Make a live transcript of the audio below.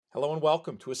Hello and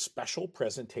welcome to a special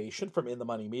presentation from In the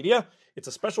Money Media. It's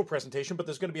a special presentation, but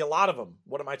there's going to be a lot of them.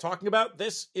 What am I talking about?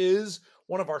 This is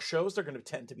one of our shows. They're going to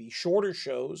tend to be shorter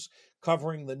shows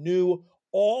covering the new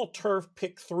all-turf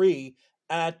pick 3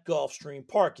 at Gulfstream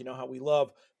Park. You know how we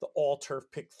love the all-turf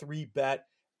pick 3 bet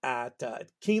at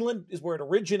Keeneland is where it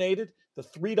originated. The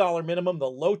 $3 minimum, the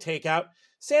low takeout.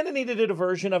 Santa needed a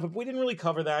version of it. We didn't really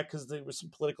cover that because there were some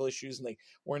political issues and they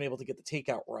weren't able to get the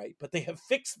takeout right. But they have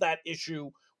fixed that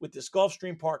issue with this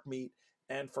Gulfstream Park meet.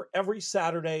 And for every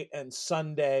Saturday and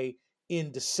Sunday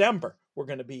in December, we're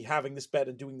going to be having this bet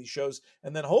and doing these shows.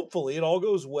 And then hopefully it all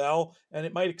goes well and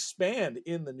it might expand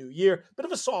in the new year. Bit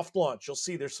of a soft launch. You'll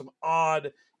see there's some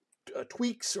odd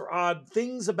tweaks or odd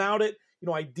things about it. You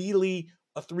know, ideally,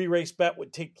 a 3-race bet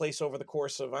would take place over the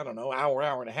course of, I don't know,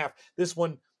 hour and a half. This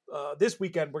one, this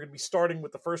weekend, we're going to be starting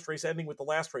with the first race, ending with the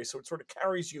last race. So it sort of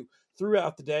carries you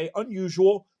throughout the day.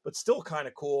 Unusual, but still kind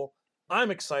of cool.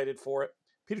 I'm excited for it.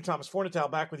 Peter Thomas Fornatal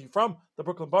back with you from the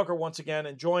Brooklyn Bunker once again,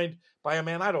 and joined by a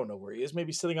man I don't know where he is,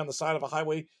 maybe sitting on the side of a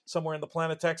highway somewhere in the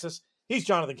planet Texas. He's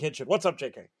Jonathan Kinchin. What's up,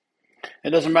 JK? It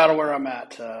doesn't matter where I'm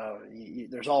at.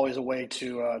 There's always a way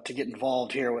to get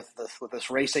involved here with this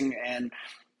racing, and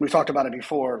we've talked about it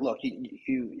before. Look,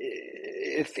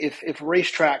 if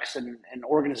racetracks and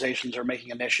organizations are making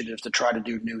initiatives to try to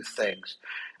do new things,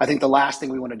 I think the last thing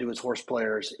we want to do as horse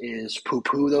players is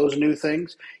poo-poo those new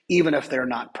things, even if they're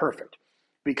not perfect.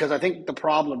 Because I think the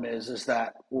problem is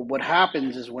that what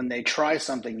happens is when they try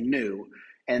something new,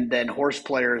 and then horse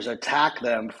players attack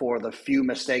them for the few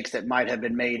mistakes that might have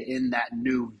been made in that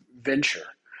new venture.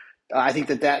 I think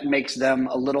that makes them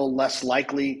a little less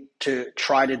likely to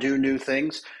try to do new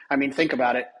things. I mean, think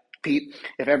about it, Pete.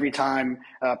 If every time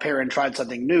Perrin tried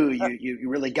something new, you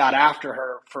really got after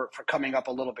her for coming up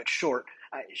a little bit short,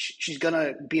 she's going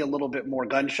to be a little bit more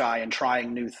gun shy in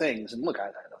trying new things. And look,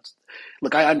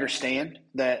 I understand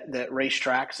that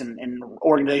racetracks and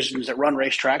organizations that run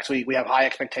racetracks, we have high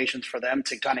expectations for them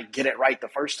to kind of get it right the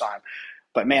first time.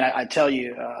 But man, I tell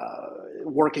you,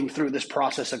 working through this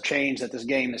process of change that this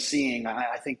game is seeing,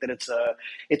 I think that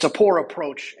it's a poor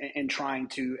approach in trying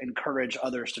to encourage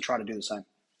others to try to do the same.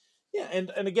 Yeah,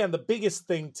 and again, the biggest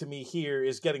thing to me here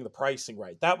is getting the pricing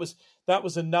right. That was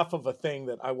enough of a thing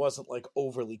that I wasn't like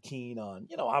overly keen on.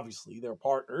 You know, obviously they're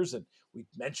partners, and we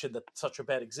mentioned that such a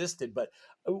bet existed. But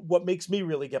what makes me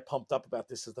really get pumped up about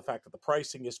this is the fact that the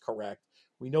pricing is correct.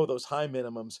 We know those high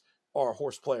minimums are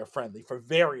horse player friendly for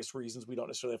various reasons we don't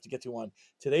necessarily have to get to on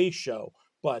today's show.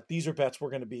 But these are bets we're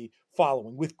going to be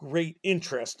following with great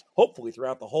interest, hopefully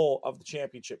throughout the whole of the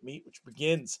championship meet, which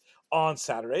begins on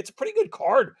Saturday. It's a pretty good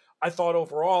card, I thought,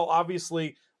 overall.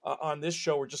 Obviously, on this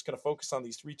show, we're just going to focus on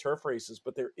these 3 turf races,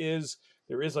 but there is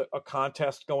a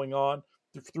contest going on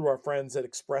through our friends at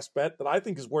Express Bet that I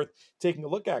think is worth taking a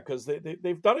look at, because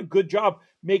they've done a good job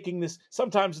making this.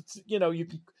 Sometimes it's, you know, you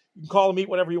can call a meet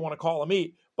whatever you want to call a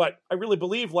meet, but I really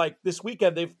believe like this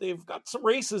weekend they've got some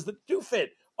races that do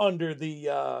fit under the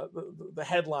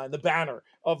headline, the banner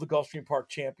of the Gulfstream Park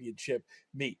Championship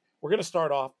meet. We're going to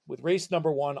start off with race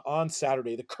number 1 on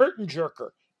Saturday, the curtain jerker,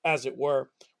 as it were.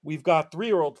 We've got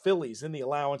 3-year-old fillies in the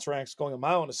allowance ranks going 1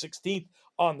 mile and a 16th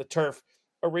on the turf,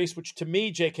 a race which to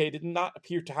me, JK, did not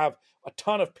appear to have a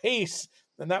ton of pace,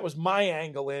 and that was my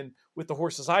angle in with the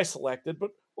horses I selected. But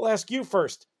we'll ask you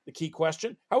first the key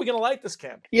question. How are we going to like this,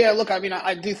 Cam? Yeah, look, I mean,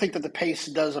 I do think that the pace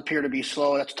does appear to be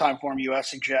slow. That's what Timeform US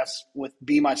suggests, with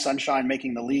Be My Sunshine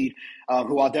making the lead,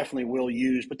 who I definitely will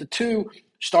use. But the 2,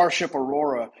 Starship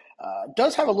Aurora,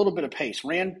 does have a little bit of pace.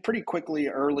 Ran pretty quickly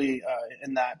early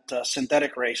in that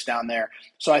synthetic race down there.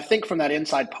 So I think from that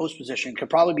inside post position could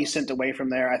probably be sent away from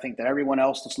there. I think that everyone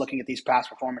else that's looking at these past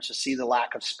performances see the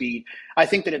lack of speed. I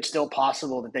think that it's still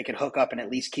possible that they could hook up and at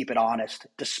least keep it honest,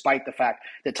 despite the fact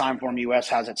that Timeform US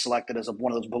has it selected as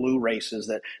one of those blue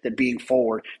races that being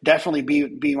forward. Definitely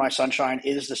Be My Sunshine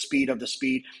is the speed of the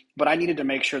speed, but I needed to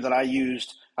make sure that I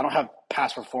don't have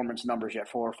past performance numbers yet,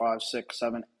 4, 5, 6,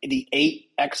 7, the 8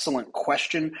 excellent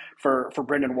Question for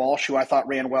Brendan Walsh, who I thought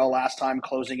ran well last time,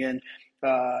 closing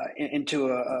into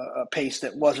a pace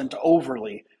that wasn't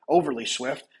overly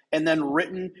swift. And then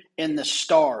Written in the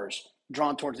Stars,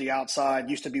 drawn towards the outside,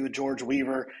 used to be with George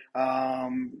Weaver.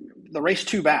 The race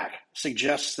 2 back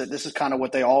suggests that this is kind of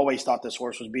what they always thought this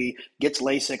horse would be. Gets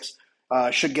Lasix,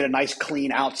 should get a nice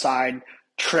clean outside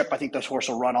trip. I think this horse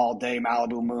will run all day.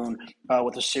 Malibu Moon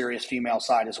with a serious female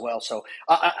side as well. So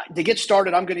to get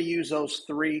started, I'm going to use those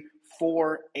 3,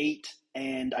 4, 8,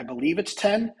 and I believe it's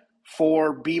 10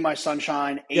 for Be My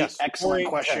Sunshine, 8 Yes, excellent 4, 8,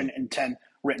 Question, 10. and 10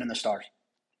 Written in the Stars.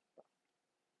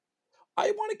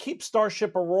 I want to keep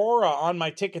Starship Aurora on my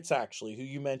tickets, actually, who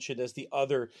you mentioned as the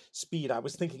other speed. I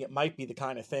was thinking it might be the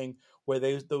kind of thing where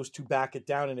those two back it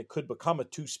down and it could become a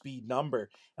two-speed number.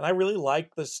 And I really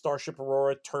like the Starship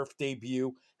Aurora turf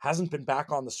debut. Hasn't been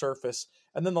back on the surface.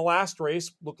 And then the last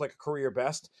race looked like a career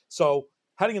best. So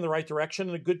heading in the right direction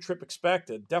and a good trip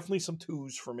expected. Definitely some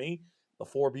twos for me. The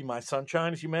 4 Be My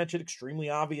Sunshine, as you mentioned, extremely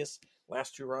obvious.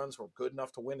 Last 2 runs were good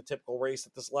enough to win a typical race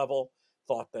at this level.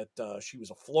 Thought that she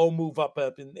was a flow move up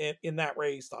in that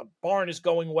race. Thought Barn is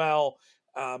going well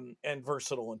and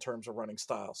versatile in terms of running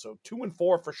style. So 2 and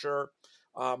 4 for sure.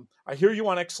 I hear you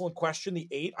on excellent question. The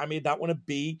 8, I made that one a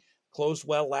B. Closed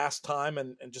well last time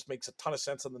and just makes a ton of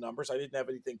sense in the numbers. I didn't have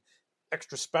anything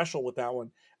extra special with that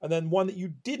one. And then one that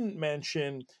you didn't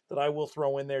mention that I will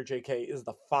throw in there, JK, is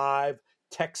the 5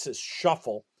 Texas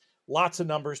Shuffle. Lots of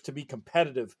numbers to be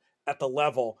competitive at the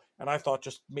level, and I thought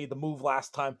just made the move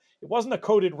last time. It wasn't a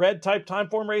coded red type time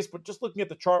form race, but just looking at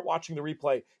the chart, watching the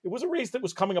replay, it was a race that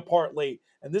was coming apart late,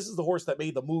 and this is the horse that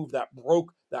made the move that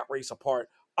broke that race apart.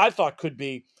 I thought could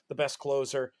be the best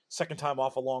closer, second time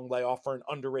off a long layoff for an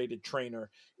underrated trainer.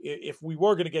 If we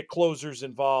were going to get closers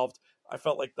involved, I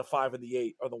felt like the 5 and the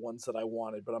 8 are the ones that I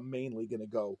wanted, but I'm mainly going to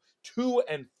go 2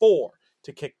 and 4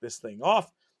 to kick this thing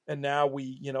off. And now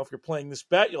if you're playing this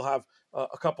bet, you'll have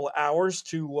a couple of hours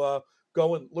to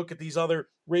go and look at these other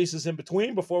races in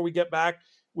between before we get back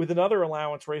with another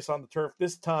allowance race on the turf,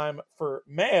 this time for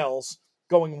males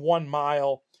going 1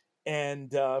 mile. And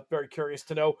very curious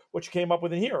to know what you came up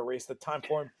with in here, a race that Time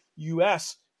Form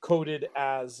US coded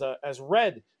as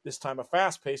red, this time a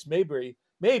fast pace,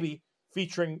 maybe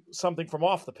featuring something from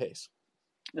off the pace.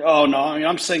 Oh no! I mean,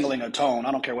 I'm singling a tone.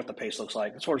 I don't care what the pace looks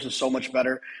like. This horse is so much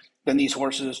better than these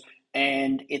horses,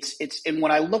 and it's. And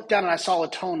when I looked down and I saw a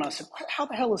tone, I said, "How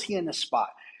the hell is he in this spot?"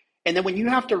 And then when you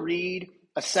have to read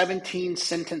a 17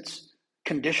 sentence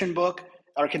condition book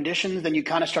or conditions, then you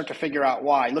kind of start to figure out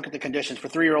why. Look at the conditions for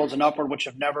 3-year-olds and upward, which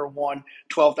have never won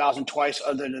 12,000 twice,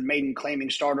 other than maiden, claiming,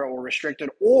 starter, or restricted,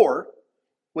 or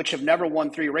which have never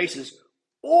won 3 races,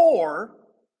 or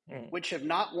which have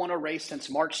not won a race since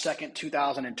March 2nd,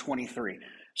 2023.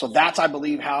 So that's, I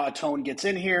believe, how a tone gets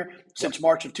in here. Since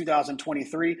March of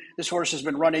 2023, this horse has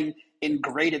been running in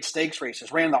graded stakes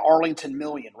races. Ran in the Arlington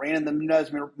Million, ran in the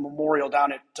Nunez Memorial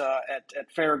down at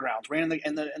Fairgrounds, ran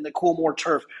in the Coolmore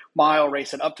Turf Mile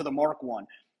race and up to the Mark 1.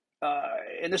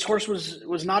 And this horse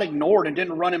was not ignored and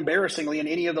didn't run embarrassingly in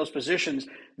any of those positions.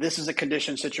 This is a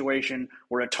condition situation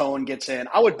where a tone gets in.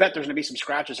 I would bet there's going to be some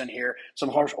scratches in here, some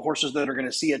horses that are going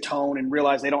to see a tone and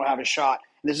realize they don't have a shot.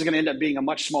 And this is going to end up being a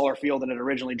much smaller field than it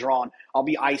originally drawn. I'll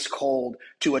be ice cold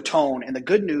to a tone. And the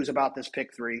good news about this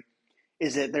pick 3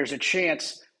 is that there's a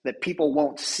chance that people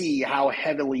won't see how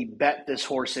heavily bet this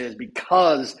horse is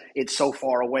because it's so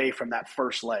far away from that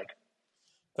first leg.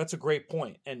 That's a great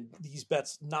point. And these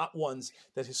bets, not ones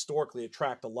that historically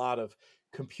attract a lot of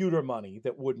computer money,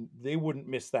 they wouldn't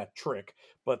miss that trick.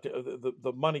 But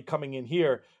the money coming in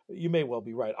here, you may well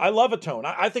be right. I love a tone.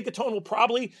 I think a tone will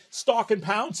probably stalk and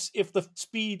pounce if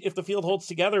the field holds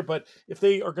together. But if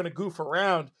they are going to goof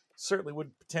around, certainly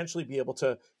would potentially be able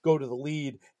to go to the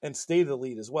lead and stay to the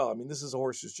lead as well. I mean, this is a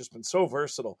horse who's just been so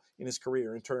versatile in his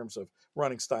career in terms of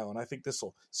running style, and I think this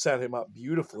will set him up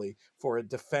beautifully for a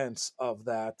defense of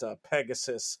that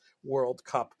Pegasus World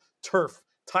Cup turf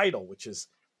title, which is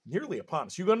nearly upon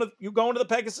us. You going to the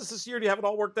Pegasus this year? Do you have it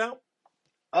all worked out?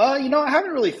 I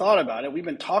haven't really thought about it. We've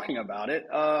been talking about it.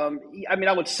 I mean,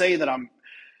 I would say that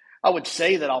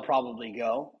I'll probably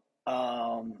go.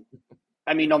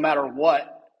 I mean, no matter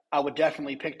what, I would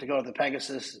definitely pick to go to the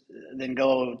Pegasus than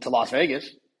go to Las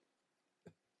Vegas.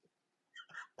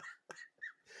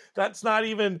 That's not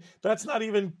even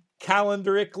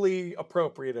calendarically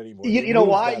appropriate anymore. You know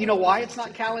why? You know why it's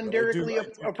not calendarically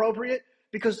appropriate?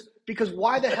 Because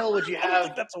why the hell would you have? I don't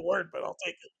think that's a word, but I'll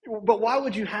take it. But why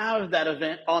would you have that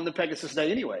event on the Pegasus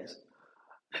Day, anyways?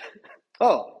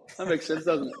 Oh, that makes sense,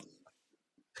 doesn't it?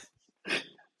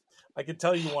 I can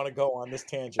tell you want to go on this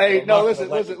tangent. Hey, no, listen.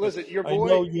 Your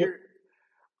boy,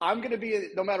 I'm going to be,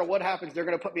 no matter what happens, they're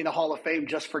going to put me in the Hall of Fame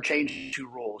just for changing 2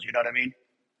 rules. You know what I mean?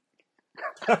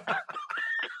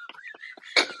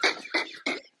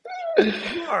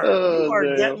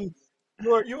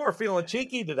 You are feeling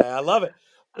cheeky today. I love it.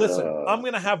 Listen, I'm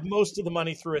going to have most of the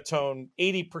money through a tone,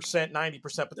 80%, 90%,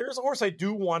 but there's a horse I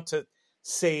do want to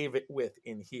save it with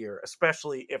in here,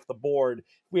 especially if the board,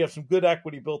 we have some good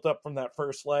equity built up from that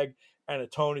first leg and a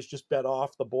tone is just bet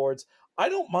off the boards. I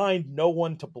don't mind No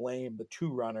One to Blame, the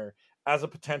 2-runner, as a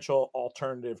potential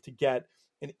alternative to get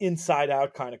an inside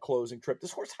out kind of closing trip.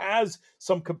 This horse has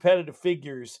some competitive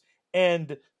figures,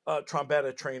 and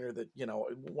Trombetta trainer that,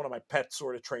 one of my pet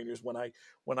sort of trainers. When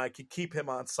I could keep him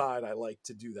on side, I like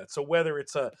to do that. So whether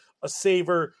it's a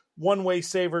saver, one-way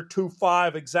saver,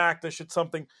 2-5 exacta, should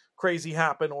something crazy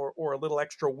happen, or a little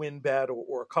extra win bet,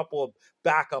 or a couple of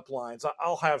backup lines,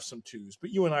 I'll have some twos.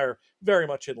 But you and I are very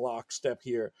much in lockstep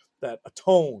here that a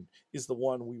tone is the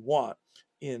one we want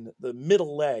in the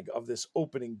middle leg of this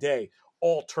opening day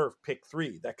all turf pick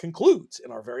 3 that concludes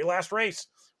in our very last race.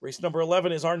 Race number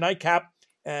 11 is our nightcap,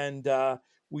 and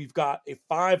we've got a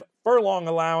 5 furlong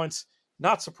allowance.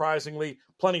 Not surprisingly,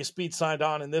 plenty of speed signed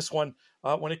on in this one.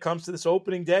 When it comes to this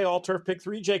opening day all turf pick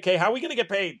 3, JK, how are we going to get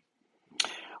paid?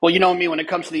 Well, you know me, when it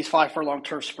comes to these 5 furlong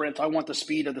turf sprints, I want the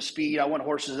speed of the speed. I want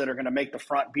horses that are going to make the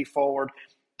front be forward.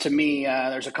 To me,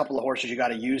 there's a couple of horses you got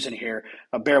to use in here.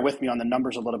 Bear with me on the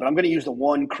numbers a little bit. I'm going to use the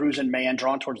 1 Cruising Man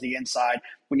drawn towards the inside.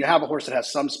 When you have a horse that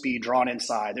has some speed drawn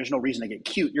inside, there's no reason to get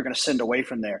cute. You're going to send away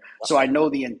from there. So I know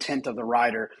the intent of the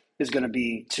rider is going to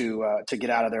be to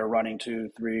get out of there running 2,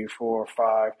 3, 4, 5.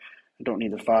 I don't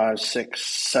need the 5, 6,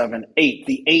 7, 8.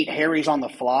 The 8 Harry's on the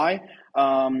fly.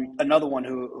 Another one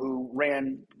who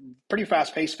ran pretty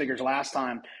fast pace figures last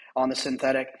time on the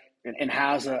synthetic, and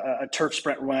has a turf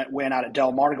sprint win out at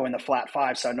Del Mar going the flat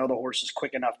 5. So I know the horse is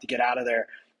quick enough to get out of there.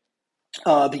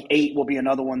 The 8 will be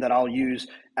another one that I'll use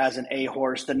as an A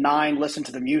horse. The 9, Listen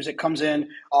to the Music, comes in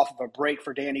off of a break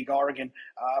for Danny Gargan.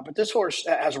 But this horse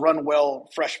has run well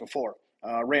fresh before.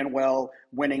 Ran well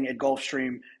winning at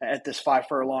Gulfstream at this 5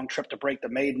 furlong trip to break the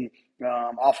maiden,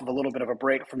 off of a little bit of a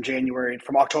break from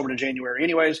October to January.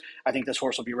 Anyways, I think this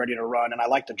horse will be ready to run, and I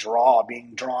like the draw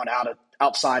being drawn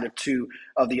outside of 2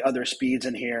 of the other speeds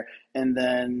in here. And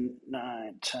then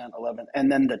 9, 10, 11,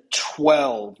 and then the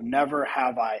 12, Never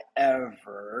Have I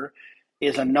Ever,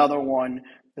 is another one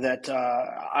that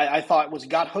I thought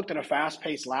got hooked in a fast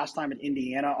pace last time in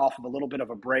Indiana off of a little bit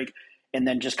of a break, and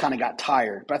then just kind of got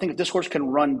tired. But I think if this horse can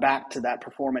run back to that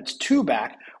performance 2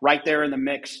 back right there in the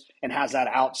mix and has that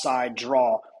outside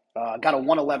draw, got a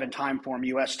 1:11 time form,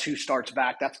 US 2 starts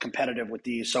back. That's competitive with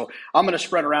these. So I'm going to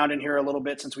spread around in here a little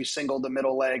bit since we singled the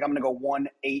middle leg. I'm going to go 1,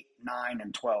 8, 9,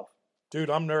 and 12. Dude,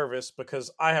 I'm nervous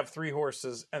because I have 3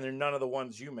 horses and they're none of the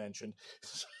ones you mentioned.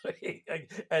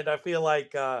 And I feel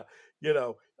like,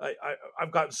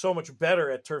 I've gotten so much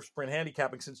better at turf sprint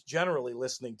handicapping since generally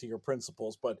listening to your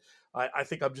principles. But I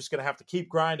think I'm just going to have to keep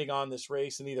grinding on this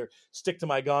race and either stick to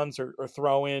my guns or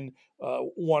throw in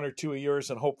 1 or 2 of yours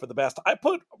and hope for the best. I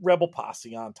put Rebel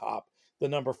Posse on top, the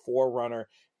number 4 runner.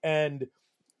 And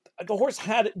the horse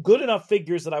had good enough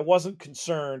figures that I wasn't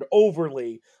concerned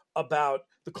overly about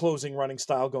the closing running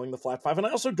style going the flat 5. And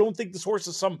I also don't think this horse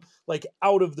is some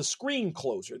out of the screen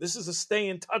closer. This is a stay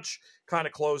in touch kind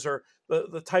of closer,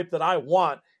 the type that I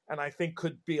want, and I think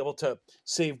could be able to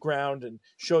save ground and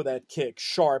show that kick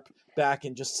sharp back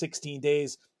in just 16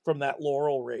 days from that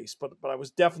Laurel race. But I was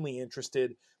definitely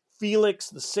interested. Felix,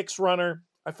 the 6 runner,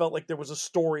 I felt like there was a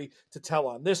story to tell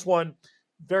on this one.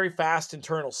 Very fast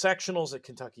internal sectionals at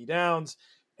Kentucky Downs.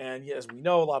 And as we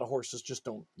know, a lot of horses just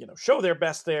don't, show their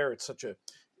best there. It's such a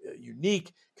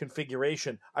unique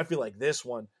configuration. I feel like this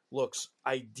one looks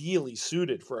ideally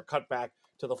suited for a cutback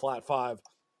to the flat 5.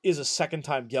 Is a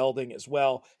second-time gelding as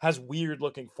well. Has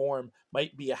weird-looking form.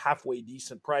 Might be a halfway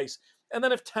decent price. And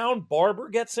then if Town Barber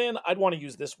gets in, I'd want to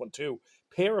use this one too.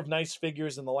 Pair of nice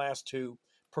figures in the last 2.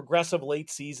 Progressive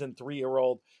late season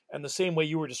 3-year-old. And the same way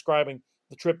you were describing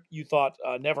the trip you thought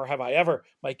Never Have I Ever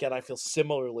might get, I feel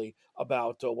similarly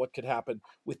about what could happen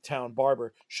with Town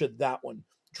Barber should that one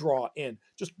draw in.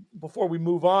 Just before we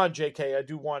move on, JK, I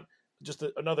do want just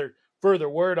another further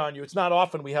word on you. It's not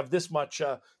often we have this much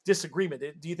disagreement.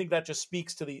 Do you think that just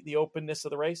speaks to the openness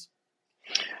of the race?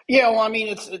 Yeah, well, I mean,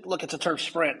 it's a turf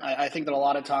sprint. I think that a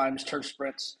lot of times turf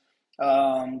sprints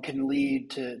can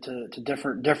lead to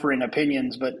different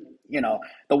opinions, but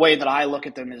the way that I look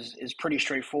at them is pretty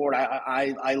straightforward.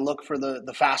 I look for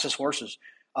the fastest horses,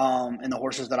 and the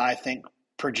horses that I think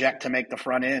project to make the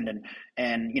front end.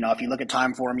 And if you look at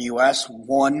time form US,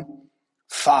 1,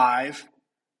 5,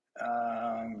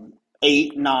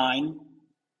 8, 9,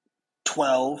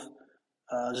 12,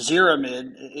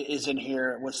 Zeramid is in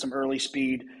here with some early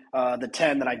speed. The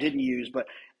 10 that I didn't use, but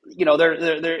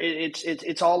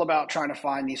it's all about trying to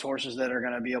find these horses that are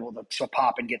going to be able to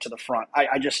pop and get to the front.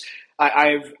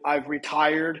 I've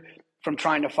retired from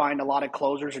trying to find a lot of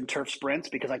closers in turf sprints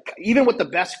because even with the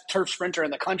best turf sprinter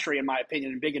in the country, in my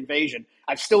opinion, in Big Invasion,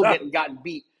 I've still gotten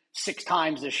beat 6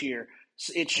 times this year.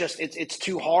 It's just it's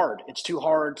too hard. It's too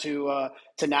hard to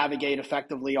navigate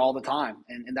effectively all the time,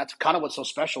 and that's kind of what's so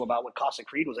special about what Casa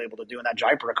Creed was able to do in that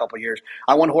Jaipur a couple of years.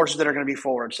 I want horses that are going to be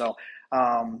forward, so.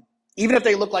 Even if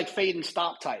they look like fade and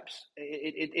stop types,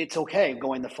 it's okay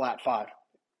going the flat 5.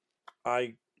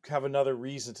 I have another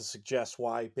reason to suggest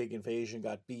why Big Invasion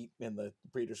got beat in the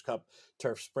Breeders' Cup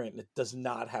Turf Sprint, and it does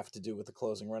not have to do with the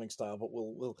closing running style.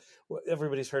 But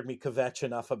everybody's heard me kvetch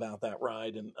enough about that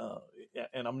ride, and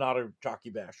I'm not a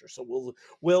jockey basher, so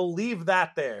we'll leave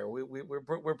that there.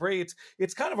 We're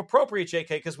it's kind of appropriate, JK,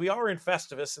 because we are in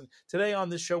Festivus, and today on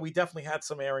this show we definitely had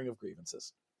some airing of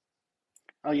grievances.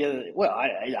 Oh yeah, well,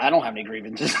 I don't have any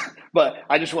grievances, but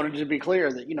I just wanted to be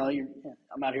clear that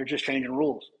I'm out here just changing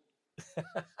rules.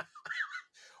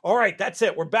 All right, that's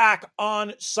it. We're back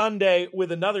on Sunday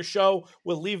with another show.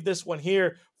 We'll leave this one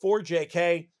here for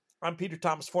JK. I'm Peter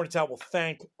Thomas Fornitel. We'll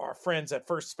thank our friends at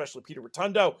First, especially Peter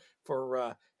Rotundo,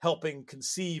 for helping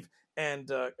conceive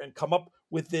and come up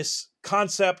with this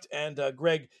concept, and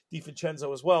Greg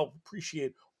DiVincenzo as well.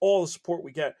 Appreciate all the support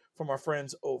we get from our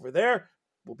friends over there.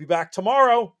 We'll be back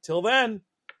tomorrow. Till then,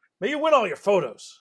 may you win all your photos.